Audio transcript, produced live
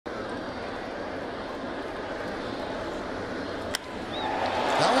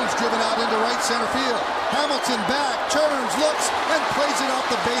into right center field. Hamilton back, turns, looks, and plays it off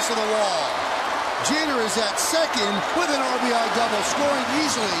the base of the wall. Jeter is at second with an RBI double. Scoring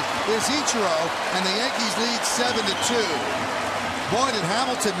easily is Ichiro, and the Yankees lead 7-2. Boy, did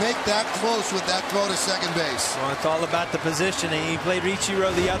Hamilton make that close with that throw to second base. Well, it's all about the positioning. He played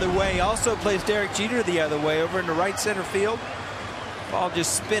Ichiro the other way. Also plays Derek Jeter the other way over into right center field. Ball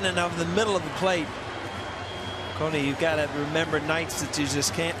just spinning over the middle of the plate. Coney, you've got to remember nights that you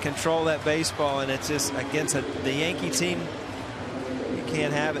just can't control that baseball, and it's just against the Yankee team, you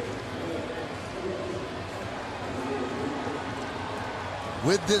can't have it.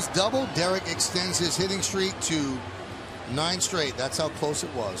 With this double, Derek extends his hitting streak to 9 straight. That's how close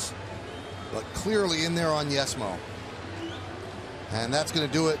it was. But clearly in there on Yesmo. And that's going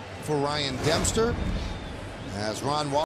to do it for Ryan Dempster. As Ron